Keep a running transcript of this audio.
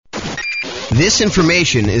This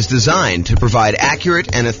information is designed to provide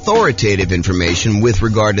accurate and authoritative information with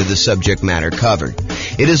regard to the subject matter covered.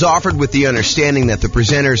 It is offered with the understanding that the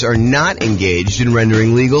presenters are not engaged in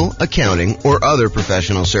rendering legal, accounting, or other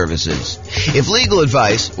professional services. If legal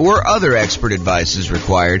advice or other expert advice is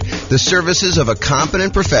required, the services of a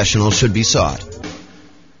competent professional should be sought.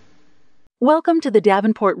 Welcome to the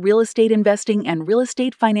Davenport Real Estate Investing and Real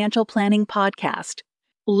Estate Financial Planning Podcast.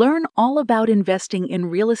 Learn all about investing in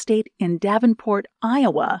real estate in Davenport,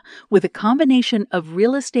 Iowa, with a combination of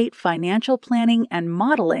real estate financial planning and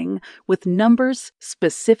modeling with numbers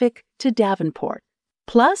specific to Davenport.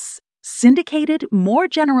 Plus, syndicated, more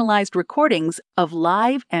generalized recordings of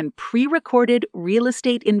live and pre-recorded real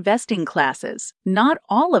estate investing classes, not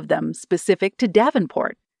all of them specific to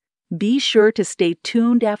Davenport. Be sure to stay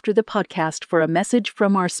tuned after the podcast for a message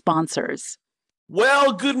from our sponsors.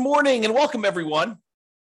 Well, good morning and welcome, everyone.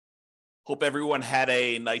 Hope everyone had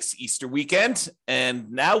a nice Easter weekend,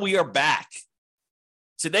 and now we are back.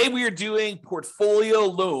 Today we are doing Portfolio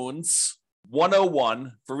Loans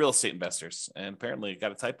 101 for real estate investors, and apparently I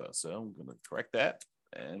got a typo, so I'm going to correct that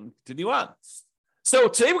and continue on. So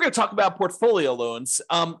today we're going to talk about portfolio loans.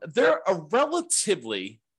 They're a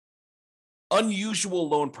relatively unusual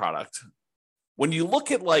loan product. When you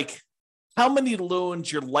look at like how many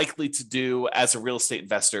loans you're likely to do as a real estate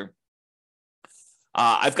investor,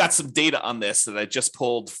 I've got some data on this that I just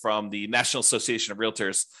pulled from the National Association of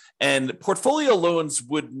Realtors, and portfolio loans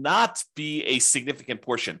would not be a significant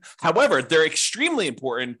portion. However, they're extremely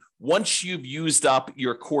important once you've used up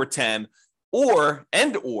your core 10 or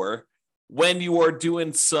when you are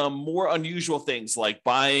doing some more unusual things like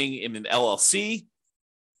buying in an LLC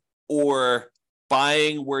or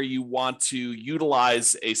buying where you want to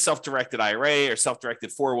utilize a self-directed IRA or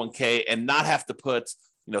self-directed 401k and not have to put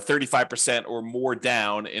 35% or more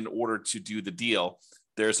down in order to do the deal.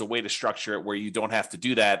 There's a way to structure it where you don't have to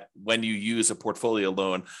do that when you use a portfolio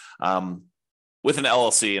loan with an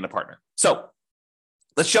LLC and a partner. So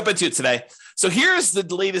let's jump into it today. So here's the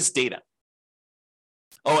latest data.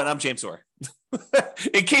 Oh, and I'm James Orr,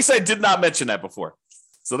 in case I did not mention that before.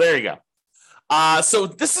 So there you go. So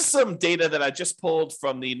this is some data that I just pulled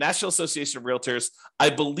from the National Association of Realtors. I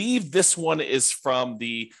believe this one is from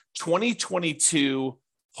the 2022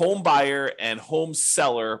 home buyer and home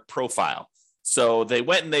seller profile. So they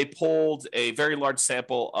went and they pulled a very large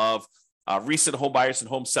sample of recent home buyers and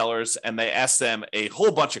home sellers, and they asked them a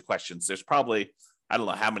whole bunch of questions. There's probably, I don't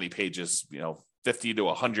know how many pages, 50 to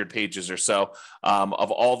 100 pages or so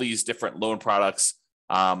of all these different loan products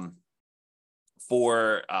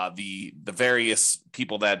for the various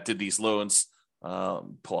people that did these loans.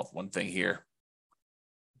 Pull up one thing here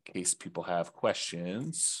in case people have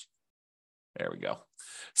questions. There we go.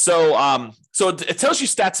 So it tells you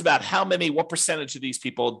stats about what percentage of these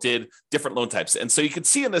people did different loan types. And so you can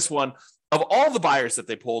see in this one, of all the buyers that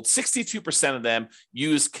they pulled, 62% of them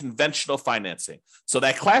used conventional financing. So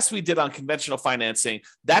that class we did on conventional financing,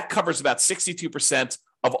 that covers about 62%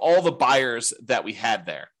 of all the buyers that we had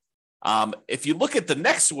there. If you look at the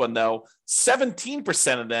next one, though,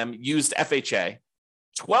 17% of them used FHA,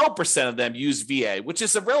 12% of them used VA, which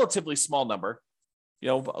is a relatively small number,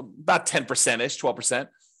 about 10%-ish, 12%.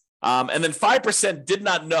 And then 5% did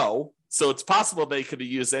not know. So it's possible they could have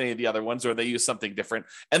used any of the other ones or they used something different.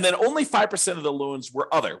 And then only 5% of the loans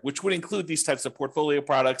were other, which would include these types of portfolio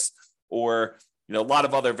products or, a lot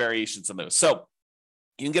of other variations on those. So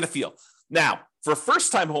you can get a feel. Now, for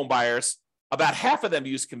first-time home buyers, about half of them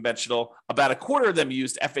used conventional, about a quarter of them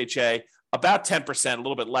used FHA, about 10%, a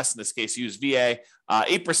little bit less in this case, used VA,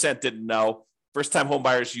 8% didn't know. First-time home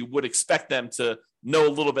buyers, you would expect them to know a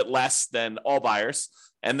little bit less than all buyers.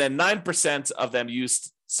 And then 9% of them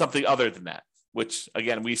used something other than that, which,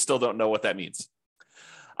 again, we still don't know what that means.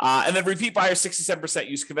 And then repeat buyers, 67%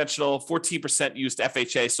 used conventional, 14% used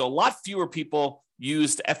FHA. So a lot fewer people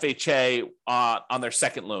used FHA on their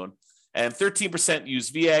second loan. And 13%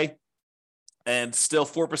 used VA, and still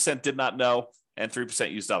 4% did not know, and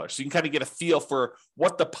 3% used dollars. So you can kind of get a feel for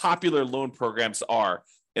what the popular loan programs are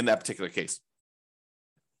in that particular case.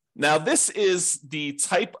 Now, this is the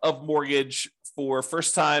type of mortgage for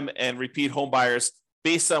first-time and repeat home buyers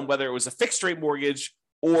based on whether it was a fixed-rate mortgage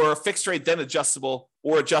or fixed rate then adjustable,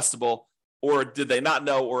 or did they not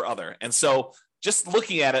know, or other. And so just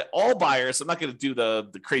looking at it, all buyers, I'm not going to do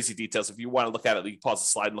the crazy details. If you want to look at it, you can pause the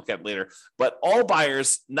slide and look at it later. But all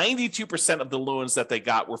buyers, 92% of the loans that they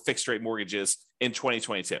got were fixed-rate mortgages in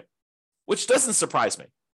 2022, which doesn't surprise me.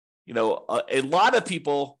 A lot of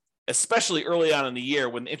people, especially early on in the year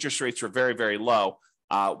when interest rates were very, very low,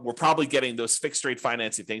 were probably getting those fixed rate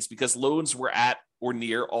financing things because loans were at or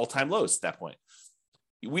near all-time lows at that point.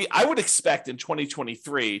 I would expect in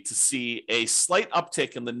 2023 to see a slight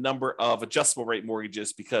uptick in the number of adjustable rate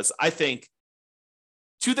mortgages, because I think,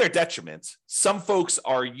 to their detriment, some folks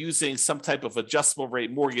are using some type of adjustable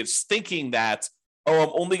rate mortgage thinking that, oh,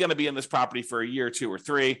 I'm only going to be in this property for a year or 2 or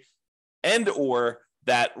 3, and or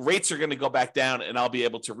that rates are going to go back down and I'll be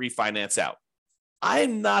able to refinance out.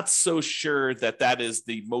 I'm not so sure that that is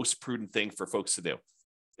the most prudent thing for folks to do.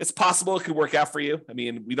 It's possible it could work out for you. I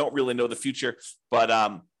mean, we don't really know the future, but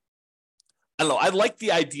I don't know. I like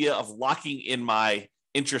the idea of locking in my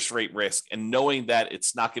interest rate risk and knowing that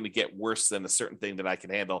it's not going to get worse than a certain thing that I can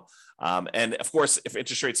handle. And of course, if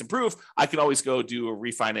interest rates improve, I can always go do a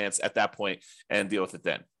refinance at that point and deal with it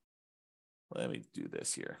then. Let me do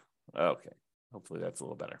this here. Okay. Hopefully that's a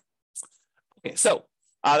little better. Okay. So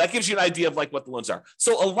that gives you an idea of like what the loans are.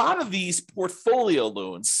 So a lot of these portfolio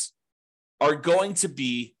loans are going to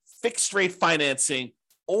be fixed rate financing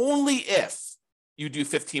only if you do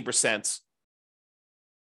 15%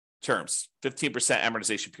 terms, 15%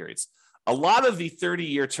 amortization periods. A lot of the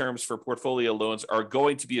 30-year terms for portfolio loans are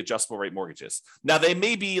going to be adjustable rate mortgages. Now, they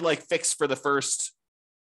may be like fixed for the first,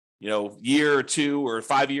 year or 2 or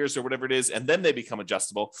 5 years or whatever it is, and then they become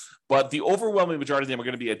adjustable. But the overwhelming majority of them are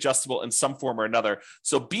going to be adjustable in some form or another.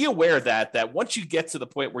 So be aware that once you get to the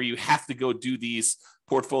point where you have to go do these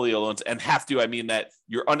portfolio loans, and have to, I mean that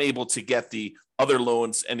you're unable to get the other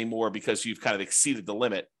loans anymore because you've kind of exceeded the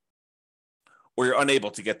limit, or you're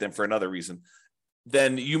unable to get them for another reason,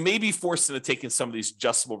 then you may be forced into taking some of these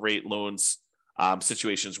adjustable rate loans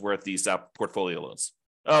situations worth these portfolio loans.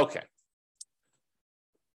 Okay.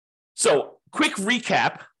 So quick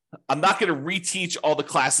recap. I'm not going to reteach all the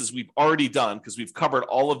classes we've already done because we've covered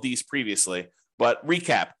all of these previously, but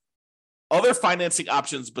recap. Other financing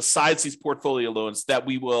options besides these portfolio loans that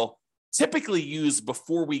we will typically use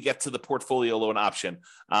before we get to the portfolio loan option,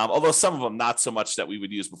 although some of them not so much that we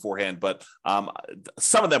would use beforehand, but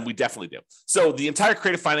some of them we definitely do. So the entire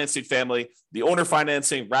creative financing family, the owner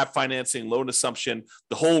financing, wrap financing, loan assumption,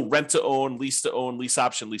 the whole rent-to-own, lease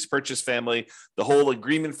option, lease purchase family, the whole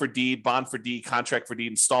agreement for deed, bond for deed, contract for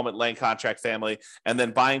deed, installment land contract family, and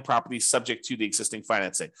then buying properties subject to the existing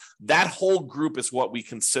financing. That whole group is what we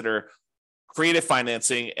consider creative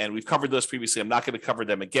financing, and we've covered those previously. I'm not going to cover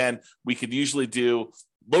them again. We could usually do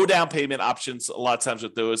low down payment options a lot of times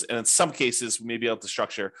with those, and in some cases, we may be able to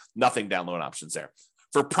structure nothing down loan options there.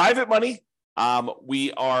 For private money,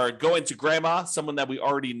 we are going to grandma, someone that we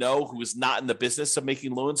already know who is not in the business of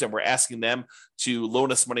making loans, and we're asking them to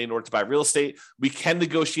loan us money in order to buy real estate. We can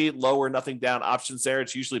negotiate low or nothing down options there.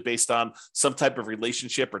 It's usually based on some type of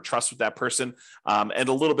relationship or trust with that person, and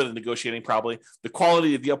a little bit of negotiating probably. The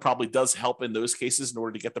quality of the deal probably does help in those cases in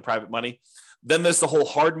order to get the private money. Then there's the whole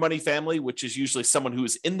hard money family, which is usually someone who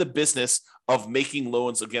is in the business of making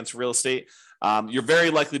loans against real estate. You're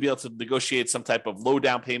very likely to be able to negotiate some type of low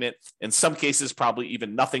down payment. In some cases, probably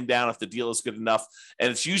even nothing down if the deal is good enough.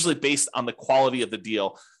 And it's usually based on the quality of the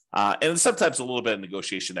deal. And sometimes a little bit of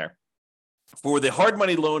negotiation there. For the hard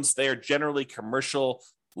money loans, they are generally commercial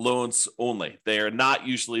loans only. They are not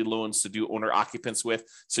usually loans to do owner occupants with.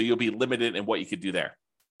 So you'll be limited in what you could do there.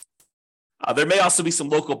 There may also be some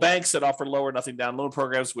local banks that offer lower nothing down loan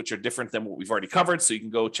programs, which are different than what we've already covered. So you can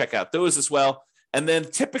go check out those as well. And then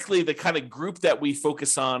typically the kind of group that we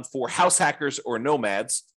focus on for house hackers or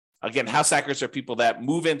nomads. Again, house hackers are people that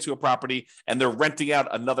move into a property and they're renting out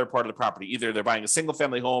another part of the property. Either they're buying a single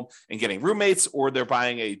family home and getting roommates, or they're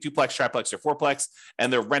buying a duplex, triplex, or fourplex,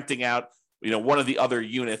 and they're renting out, one of the other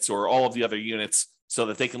units or all of the other units so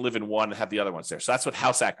that they can live in one and have the other ones there. So that's what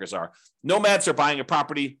house hackers are. Nomads are buying a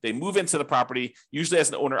property. They move into the property, usually as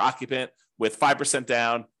an owner occupant with 5%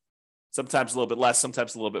 down, sometimes a little bit less,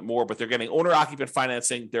 sometimes a little bit more, but they're getting owner occupant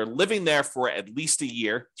financing. They're living there for at least a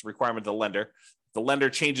year. It's a requirement of the lender. The lender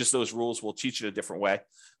changes those rules. We'll teach it a different way,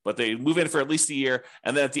 but they move in for at least a year.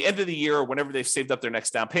 And then at the end of the year, or whenever they've saved up their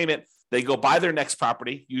next down payment, they go buy their next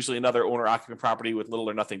property, usually another owner occupant property with little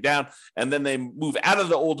or nothing down. And then they move out of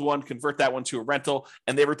the old one, convert that one to a rental,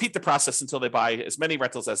 and they repeat the process until they buy as many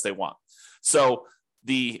rentals as they want. So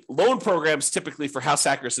the loan programs typically for house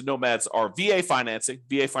hackers and nomads are VA financing.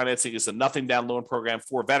 VA financing is a nothing down loan program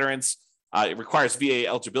for veterans. It requires VA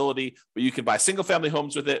eligibility, but you can buy single family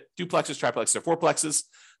homes with it, duplexes, triplexes, or fourplexes.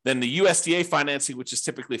 Then the USDA financing, which is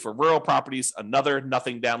typically for rural properties, another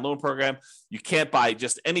nothing down loan program. You can't buy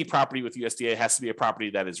just any property with USDA. It has to be a property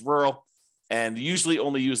that is rural, and usually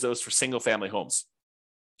only use those for single family homes.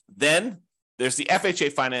 Then there's the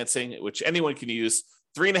FHA financing, which anyone can use.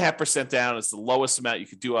 3.5% down is the lowest amount you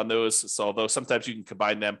could do on those. So although sometimes you can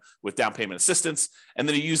combine them with down payment assistance, and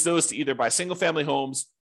then you use those to either buy single family homes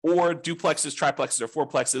or duplexes, triplexes, or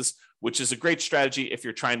fourplexes, which is a great strategy if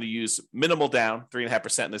you're trying to use minimal down,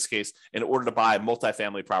 3.5% in this case, in order to buy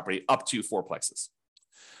multifamily property up to fourplexes.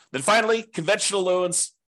 Then finally, conventional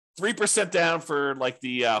loans, 3% down for like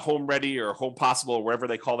the Home Ready or Home Possible, or wherever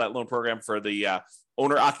they call that loan program for the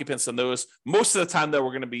owner occupants on those. Most of the time, though, we're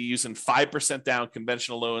going to be using 5% down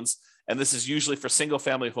conventional loans. And this is usually for single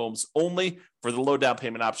family homes only. For the low down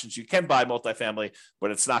payment options, you can buy multifamily,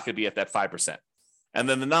 but it's not going to be at that 5%. And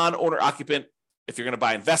then the non-owner occupant, if you're going to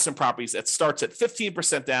buy investment properties, it starts at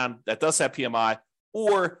 15% down. That does have PMI,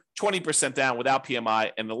 or 20% down without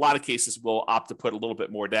PMI. And in a lot of cases, we'll opt to put a little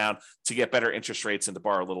bit more down to get better interest rates and to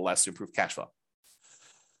borrow a little less to improve cash flow.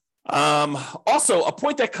 Also, a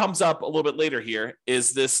point that comes up a little bit later here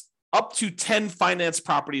is this up to 10 finance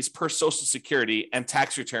properties per Social Security and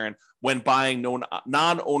tax return when buying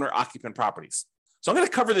non-owner occupant properties. So I'm going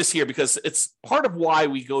to cover this here because it's part of why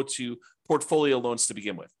we go to portfolio loans to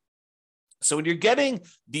begin with. So when you're getting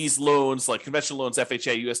these loans, like conventional loans,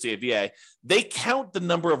 FHA, USDA, VA, they count the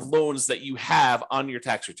number of loans that you have on your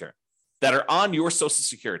tax return that are on your Social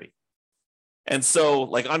Security. And so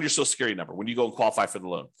like on your Social Security number, when you go and qualify for the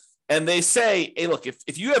loan. And they say, hey, look,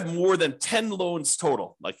 if you have more than 10 loans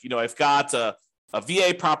total, like, I've got a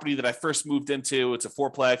VA property that I first moved into, it's a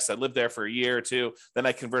fourplex. I lived there for a year or two. Then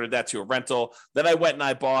I converted that to a rental. Then I went and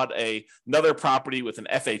I bought another property with an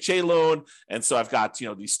FHA loan. And so I've got,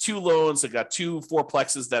 these 2 loans. I've got 2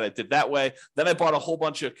 fourplexes that I did that way. Then I bought a whole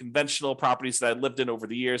bunch of conventional properties that I lived in over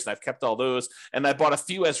the years, and I've kept all those. And I bought a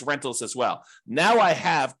few as rentals as well. Now I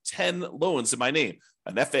have 10 loans in my name.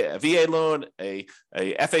 A VA loan, a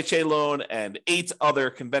FHA loan, and 8 other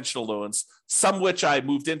conventional loans, some which I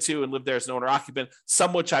moved into and lived there as an owner occupant,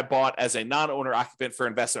 some which I bought as a non-owner occupant for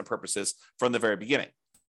investment purposes from the very beginning.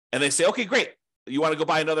 And they say, okay, great. You want to go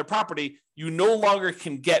buy another property. You no longer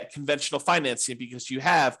can get conventional financing because you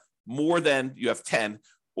have 10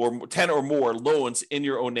 or more loans in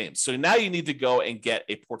your own name. So now you need to go and get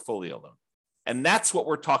a portfolio loan. And that's what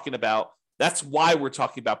we're talking about. That's why we're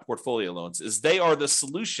talking about portfolio loans, is they are the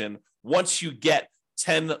solution once you get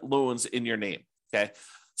 10 loans in your name, okay?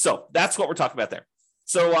 So that's what we're talking about there.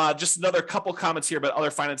 So just another couple comments here about other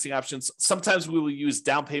financing options. Sometimes we will use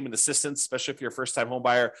down payment assistance, especially if you're a first-time home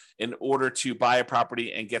buyer, in order to buy a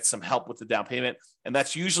property and get some help with the down payment. And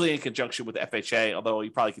that's usually in conjunction with FHA, although you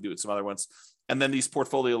probably could do it with some other ones. And then these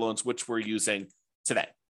portfolio loans, which we're using today.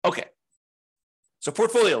 Okay, so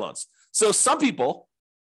portfolio loans. So some people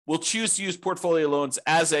will choose to use portfolio loans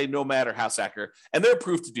as a nomad or house hacker, and they're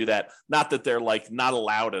approved to do that. Not that they're like not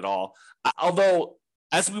allowed at all. Although,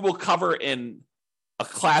 as we will cover in a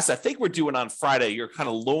class I think we're doing on Friday, your kind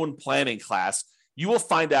of loan planning class, you will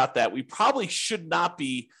find out that we probably should not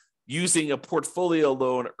be using a portfolio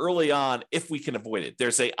loan early on if we can avoid it.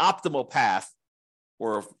 There's a optimal path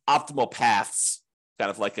or optimal paths, kind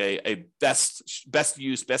of like a best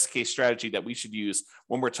use, best case strategy that we should use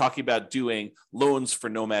when we're talking about doing loans for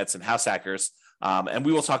nomads and house hackers. And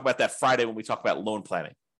we will talk about that Friday when we talk about loan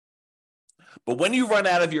planning. But when you run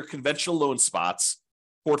out of your conventional loan spots,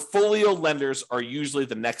 portfolio lenders are usually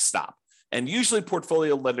the next stop. And usually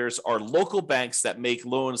portfolio lenders are local banks that make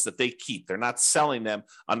loans that they keep. They're not selling them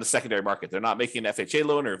on the secondary market. They're not making an FHA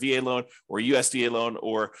loan or a VA loan or a USDA loan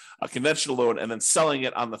or a conventional loan and then selling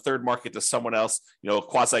it on the third market to someone else, a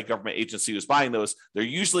quasi-government agency who's buying those. They're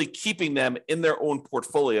usually keeping them in their own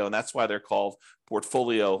portfolio, and that's why they're called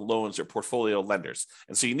portfolio loans or portfolio lenders.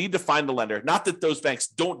 And so you need to find a lender, not that those banks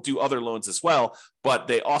don't do other loans as well, but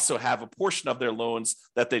they also have a portion of their loans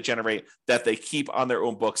that they generate that they keep on their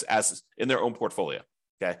own books as in their own portfolio.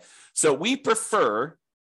 Okay. So we prefer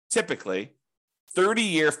typically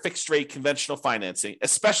 30-year fixed rate conventional financing,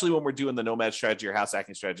 especially when we're doing the nomad strategy or house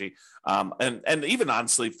hacking strategy. And even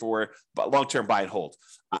honestly for long-term buy and hold.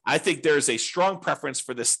 I think there's a strong preference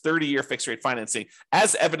for this 30-year fixed rate financing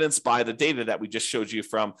as evidenced by the data that we just showed you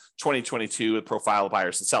from 2022 with profile of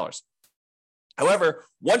buyers and sellers. However,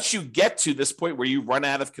 once you get to this point where you run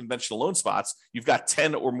out of conventional loan spots, you've got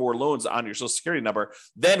 10 or more loans on your Social Security number,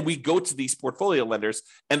 then we go to these portfolio lenders.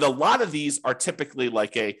 And a lot of these are typically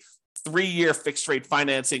like a 3-year fixed rate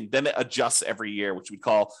financing, then it adjusts every year, which we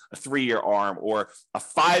call a 3-year ARM, or a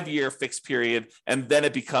 5-year fixed period, and then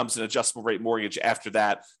it becomes an adjustable rate mortgage after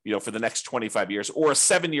that, for the next 25 years, or a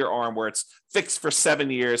 7-year ARM where it's fixed for 7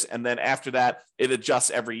 years, and then after that, it adjusts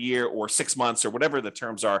every year or 6 months or whatever the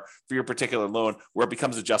terms are for your particular loan, where it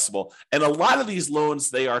becomes adjustable. And a lot of these loans,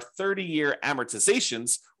 they are 30-year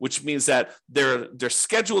amortizations, which means that they're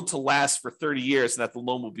scheduled to last for 30 years and that the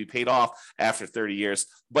loan will be paid off after 30 years,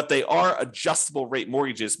 but they are adjustable rate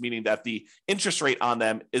mortgages, meaning that the interest rate on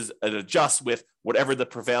them is an adjust with whatever the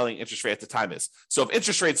prevailing interest rate at the time is. So if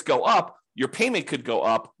interest rates go up, your payment could go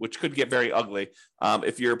up, which could get very ugly.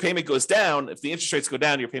 If your payment goes down, if the interest rates go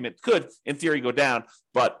down, your payment could, in theory, go down.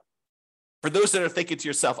 But for those that are thinking to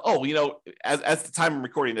yourself, oh, as the time I'm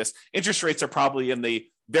recording this, interest rates are probably in the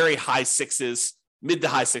very high sixes, mid to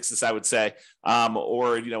high sixes, I would say,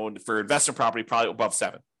 or for investment property, probably above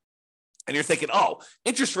 7. And you're thinking, oh,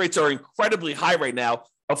 interest rates are incredibly high right now.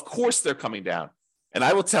 Of course they're coming down. And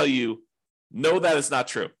I will tell you, no, that is not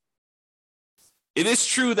true. It is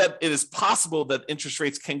true that it is possible that interest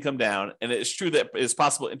rates can come down, and it is true that it is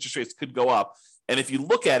possible interest rates could go up. And if you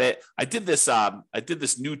look at it, I did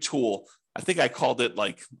this new tool. I think I called it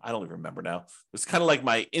I don't even remember now. It's kind of like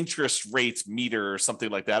my interest rate meter or something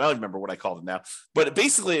like that. I don't remember what I called it now. But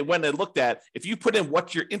basically, when I looked at, if you put in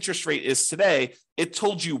what your interest rate is today, it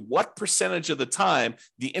told you what percentage of the time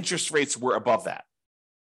the interest rates were above that.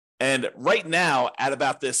 And right now, at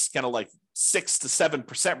about this kind of 6 to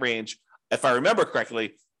 7% range, if I remember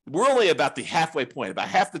correctly, we're only about the halfway point. About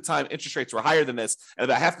half the time interest rates were higher than this, and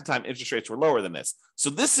about half the time interest rates were lower than this. So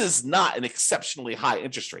this is not an exceptionally high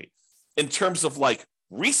interest rate. In terms of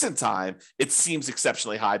recent time, it seems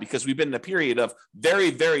exceptionally high because we've been in a period of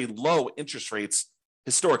very, very low interest rates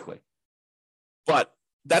historically. But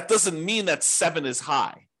that doesn't mean that 7 is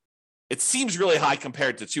high. It seems really high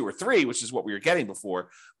compared to 2 or 3, which is what we were getting before,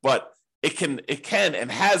 but it can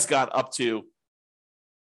and has gone up to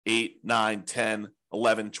 8, 9, 10,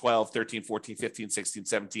 11, 12, 13, 14, 15, 16,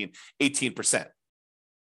 17, 18%.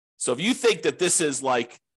 So if you think that this is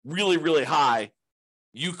really, really high,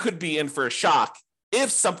 you could be in for a shock if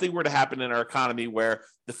something were to happen in our economy where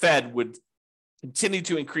the Fed would continue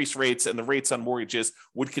to increase rates and the rates on mortgages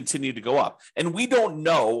would continue to go up. And we don't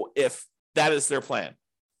know if that is their plan.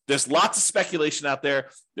 There's lots of speculation out there.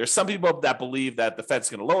 There's some people that believe that the Fed's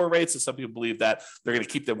going to lower rates, and some people believe that they're going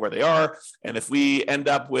to keep them where they are. And if we end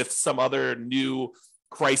up with some other new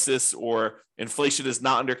crisis or inflation is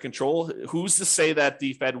not under control, who's to say that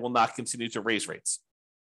the Fed will not continue to raise rates?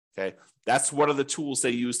 Okay, that's one of the tools they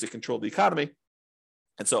use to control the economy.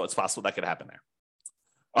 And so it's possible that could happen there.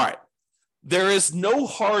 All right. There is no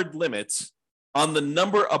hard limit on the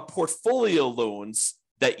number of portfolio loans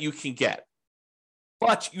that you can get,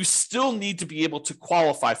 but you still need to be able to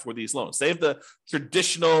qualify for these loans. They have the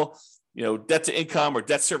traditional, debt to income or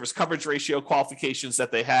debt service coverage ratio qualifications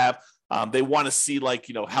that they have. They want to see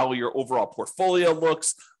how your overall portfolio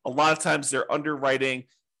looks. A lot of times their underwriting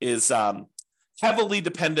is heavily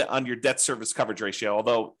dependent on your debt service coverage ratio,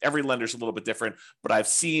 although every lender is a little bit different, but I've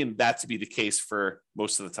seen that to be the case for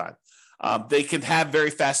most of the time. They can have very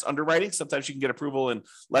fast underwriting. Sometimes you can get approval in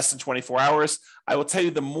less than 24 hours. I will tell you,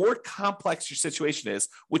 the more complex your situation is,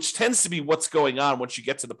 which tends to be what's going on once you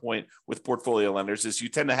get to the point with portfolio lenders, is you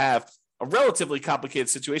tend to have a relatively complicated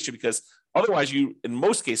situation because otherwise you, in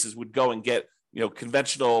most cases, would go and get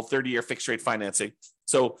conventional 30-year fixed rate financing.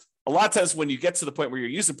 So a lot of times when you get to the point where you're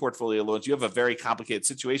using portfolio loans, you have a very complicated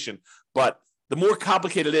situation. But the more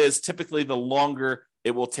complicated it is, typically the longer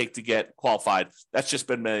it will take to get qualified. That's just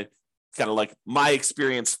been my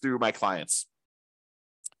experience through my clients.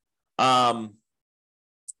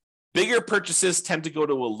 Bigger purchases tend to go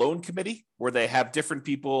to a loan committee where they have different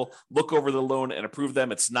people look over the loan and approve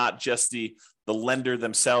them. It's not just the lender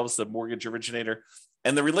themselves, the mortgage originator.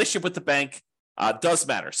 And the relationship with the bank does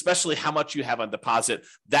matter, especially how much you have on deposit.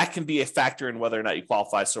 That can be a factor in whether or not you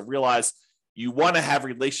qualify. So realize you want to have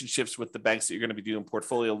relationships with the banks that you're going to be doing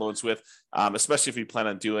portfolio loans with, especially if you plan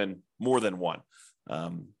on doing more than one.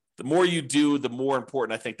 The more you do, the more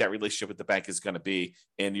important I think that relationship with the bank is going to be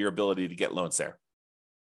in your ability to get loans there.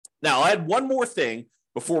 Now, I had one more thing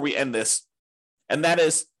before we end this, and that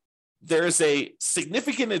is there is a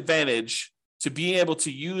significant advantage to being able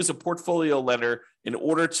to use a portfolio lender in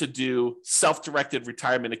order to do self-directed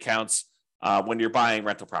retirement accounts when you're buying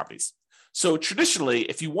rental properties. So traditionally,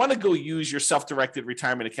 if you want to go use your self-directed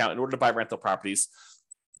retirement account in order to buy rental properties,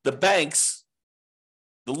 the banks,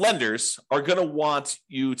 the lenders are going to want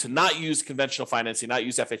you to not use conventional financing, not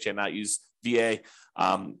use FHA, not use VA,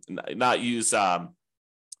 not use, I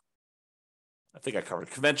think I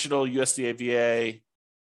covered conventional, USDA, VA,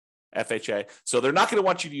 FHA. So they're not going to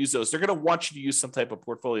want you to use those. They're going to want you to use some type of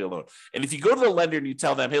portfolio loan. And if you go to the lender and you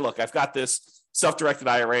tell them, hey, look, I've got this self-directed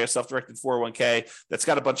IRA or self-directed 401k that's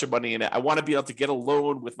got a bunch of money in it. I want to be able to get a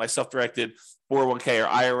loan with my self-directed 401k or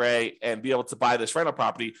IRA and be able to buy this rental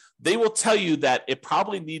property. They will tell you that it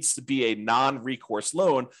probably needs to be a non-recourse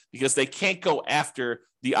loan because they can't go after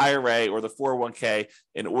the IRA or the 401k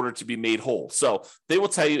in order to be made whole. So they will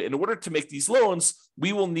tell you, in order to make these loans,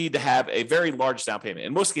 we will need to have a very large down payment.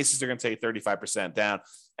 In most cases, they're going to take 35% down.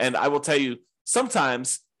 And I will tell you,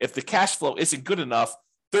 sometimes if the cash flow isn't good enough,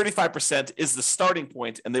 35% is the starting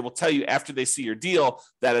point, and they will tell you after they see your deal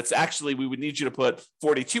that it's actually, we would need you to put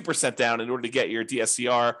 42% down in order to get your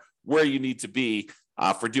DSCR where you need to be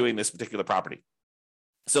for doing this particular property.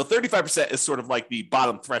 So 35% is sort of like the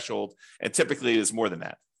bottom threshold, and typically it is more than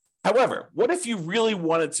that. However, what if you really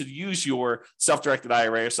wanted to use your self-directed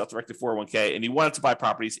IRA or self-directed 401k and you wanted to buy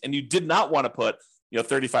properties and you did not want to put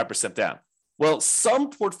 35% down? Well,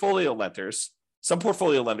 some portfolio lenders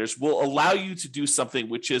will allow you to do something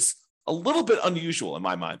which is a little bit unusual in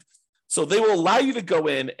my mind. So they will allow you to go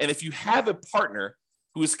in, and if you have a partner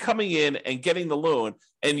who is coming in and getting the loan,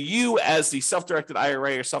 and you as the self-directed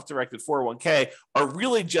IRA or self-directed 401k are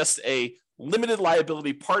really just a limited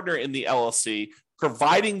liability partner in the LLC,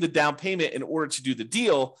 providing the down payment in order to do the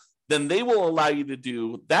deal, then they will allow you to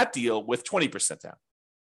do that deal with 20% down.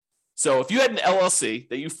 So if you had an LLC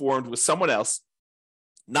that you formed with someone else,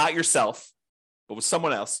 not yourself, but with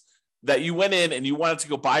someone else, that you went in and you wanted to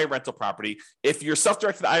go buy a rental property, if your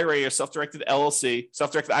self-directed IRA or self-directed LLC,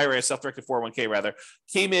 self-directed IRA or self-directed 401k rather,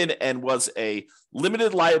 came in and was a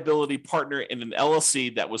limited liability partner in an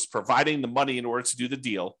LLC that was providing the money in order to do the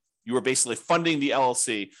deal, you were basically funding the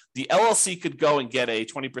LLC. The LLC could go and get a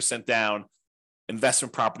 20% down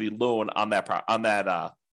investment property loan on the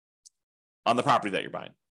property that you're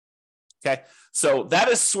buying. Okay, so that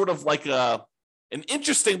is sort of like an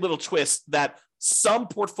interesting little twist that some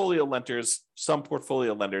portfolio lenders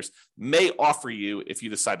may offer you if you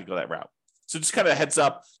decide to go that route. So just kind of a heads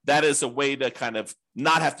up, that is a way to kind of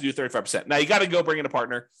not have to do 35%. Now you got to go bring in a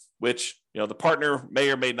partner, which the partner may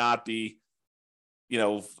or may not be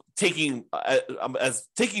taking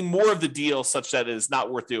more of the deal such that it is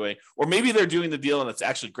not worth doing, or maybe they're doing the deal and it's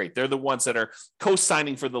actually great. They're the ones that are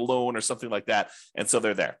co-signing for the loan or something like that, and so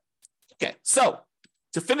they're there. Okay, so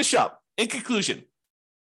to finish up, in conclusion,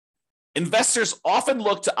 investors often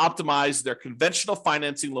look to optimize their conventional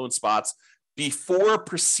financing loan spots before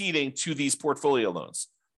proceeding to these portfolio loans.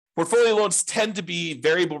 Portfolio loans tend to be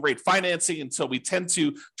variable rate financing, and so we tend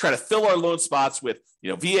to try to fill our loan spots with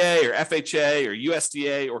VA or FHA or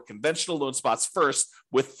USDA or conventional loan spots first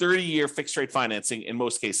with 30-year fixed rate financing in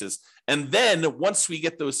most cases. And then once we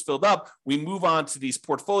get those filled up, we move on to these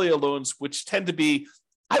portfolio loans, which tend to be,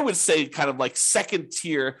 I would say, kind of like second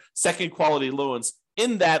tier, second quality loans,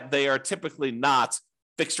 in that they are typically not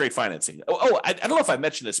fixed rate financing. I don't know if I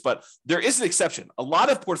mentioned this, but there is an exception. A lot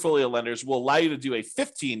of portfolio lenders will allow you to do a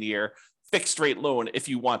 15-year fixed rate loan if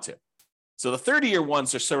you want to. So the 30-year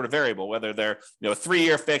ones are sort of variable, whether they're a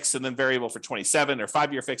 3-year fixed and then variable for 27, or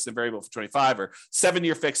 5-year fixed and variable for 25, or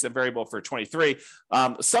 7-year fixed and variable for 23.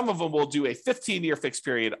 Some of them will do a 15-year fixed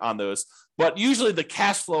period on those, but usually the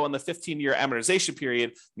cash flow on the 15-year amortization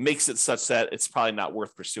period makes it such that it's probably not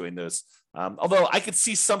worth pursuing those. Although I could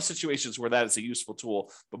see some situations where that is a useful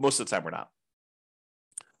tool, but most of the time we're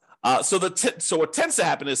not. So what tends to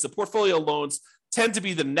happen is the portfolio loans tend to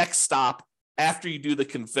be the next stop after you do the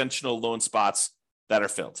conventional loan spots that are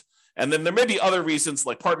filled. And then there may be other reasons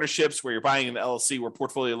like partnerships where you're buying an LLC where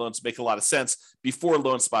portfolio loans make a lot of sense before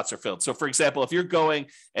loan spots are filled. So for example, if you're going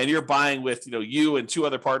and you're buying with, you and 2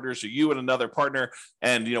 other partners, or you and another partner,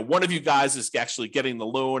 and, one of you guys is actually getting the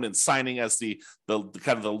loan and signing as the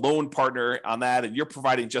kind of the loan partner on that, and you're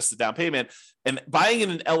providing just the down payment, and buying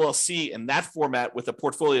in an LLC in that format with a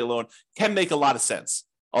portfolio loan can make a lot of sense.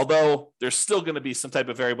 Although there's still going to be some type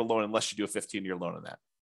of variable loan unless you do a 15-year loan on that.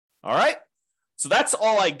 All right. So that's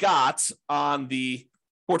all I got on the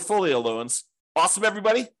portfolio loans. Awesome,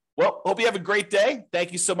 everybody. Well, hope you have a great day.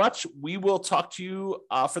 Thank you so much. We will talk to you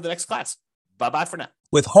for the next class. Bye-bye for now.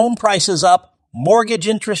 With home prices up, mortgage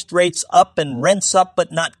interest rates up, and rents up,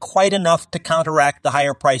 but not quite enough to counteract the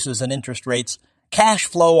higher prices and interest rates, cash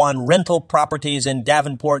flow on rental properties in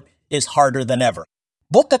Davenport is harder than ever.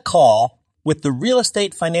 Book a call with the Real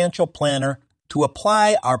Estate Financial Planner to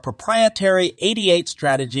apply our proprietary 88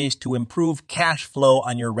 strategies to improve cash flow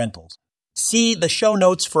on your rentals. See the show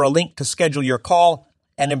notes for a link to schedule your call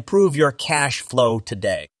and improve your cash flow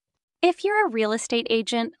today. If you're a real estate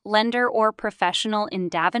agent, lender, or professional in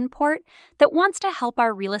Davenport that wants to help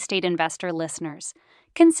our real estate investor listeners,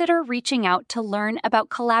 consider reaching out to learn about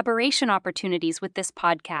collaboration opportunities with this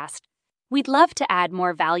podcast. We'd love to add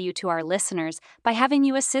more value to our listeners by having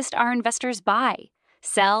you assist our investors buy,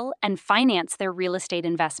 sell, and finance their real estate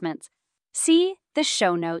investments. See the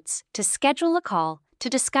show notes to schedule a call to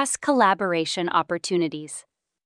discuss collaboration opportunities.